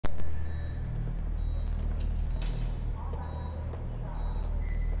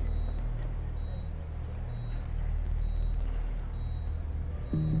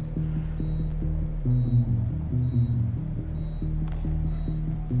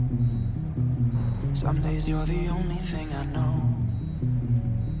Some days you're the only thing I know.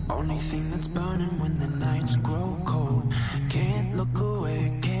 Only thing that's burning when the nights grow cold. Can't look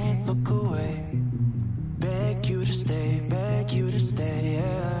away, can't look away. Beg you to stay,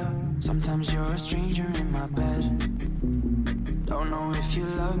 yeah. Sometimes you're a stranger in my bed. Don't know if you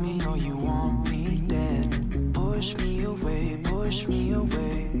love me or you want me dead. Push me away, then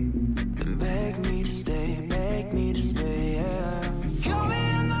beg me to stay, yeah. Call me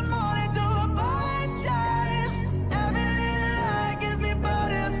in the morning to apologize. Every little lie gives me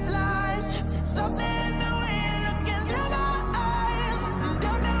butterflies. Something in the wind looking through my eyes.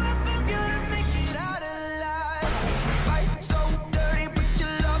 Don't know if I'm gonna make it out alive. Fight so dirty, but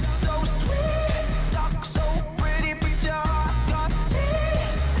your love so sweet. Talk so pretty, but your heart got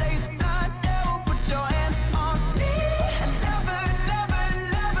teeth. Late night devil, put your hands on me. And never, never,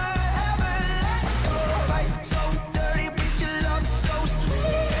 never, ever let go. Fight so dirty, but your love so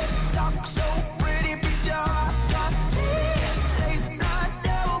sweet. Talk so pretty, but your heart got teeth. Late night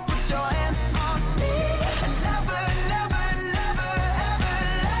devil, put your hands on me. And never, never, never, ever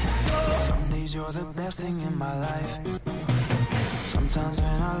let go. Some days you're the best thing in my life. Sometimes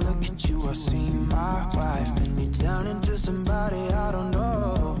when I look at you, I see my wife. Pin me down into somebody I don't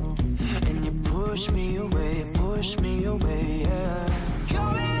know. And you push me away, yeah.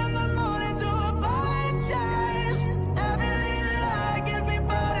 Call me in the morning to apologize. Every little lie gives me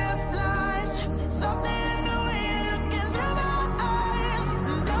butterflies. Something in the wind looking through my eyes.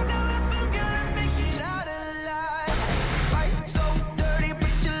 Don't know if I'm gonna make it out alive. Fight so dirty,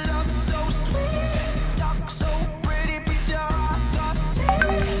 but your love so sweet. Talk so pretty, but your heart got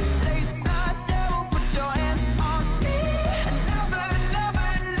teeth. Late night devil, put your hands on me. And never, never,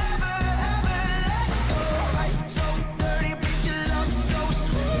 never, ever let go. Fight so dirty, but your love so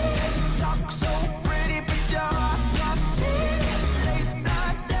sweet. Talk so pretty, but your heart got teeth. Late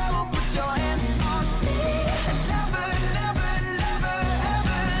night devil, put your hands on me. And never, never, never,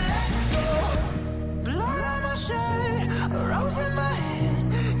 ever let go. Blood on my shirt, a rose in my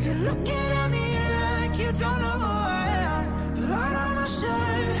hand. You're looking at me like you don't know who I am. Blood on my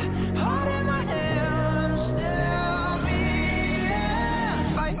shirt, heart in my hand. Still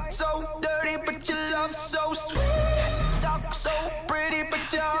beating. Fight so dirty, but your love so sweet. Talk so pretty,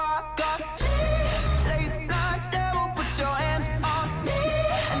 but your heart got teeth. Late night devil, put your hands on me.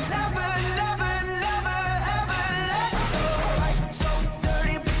 And never, never, never, ever let go. Fight so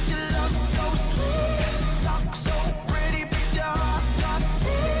dirty, but your love so sweet. Talk so pretty, but your heart got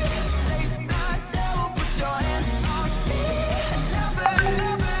teeth. Late night devil, put your hands on me. And never,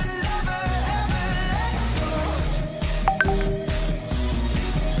 never, never, ever let go.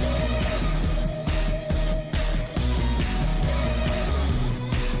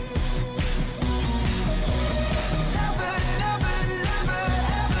 Never, never, never,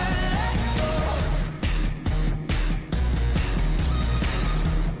 ever let go.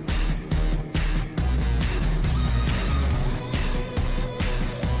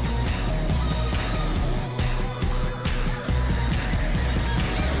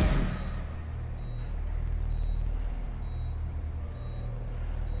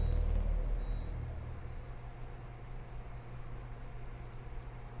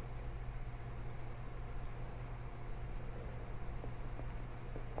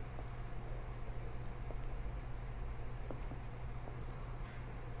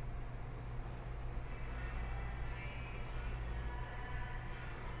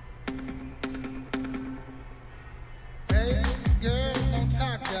 Hey, girl, don't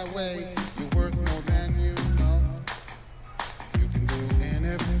talk that way. You're worth more than you know. You can do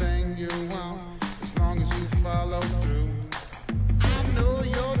anything you want as long as you follow through. I know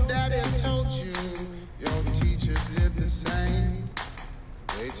your daddy told you, your teacher did the same.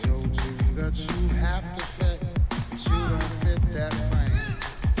 They told you that you have to fit, but you don't fit that frame.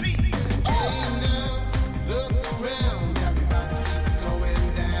 Hey, now, look around. Everybody sees it's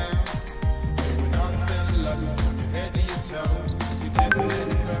going down. Everyone always fell in love with you. Head to your toes, you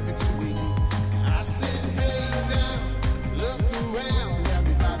definitely perfect to me. I said, hey now, look around.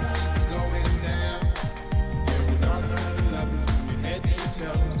 Everybody sees it's going down. Everyone always fell in love with you. Head to your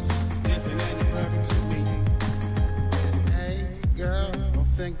toes, definitely perfect to me. Hey girl, don't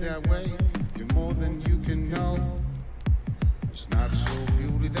think that way. You're more than you can know. It's not your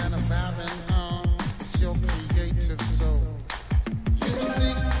beauty that I'm having on. It's your creative soul.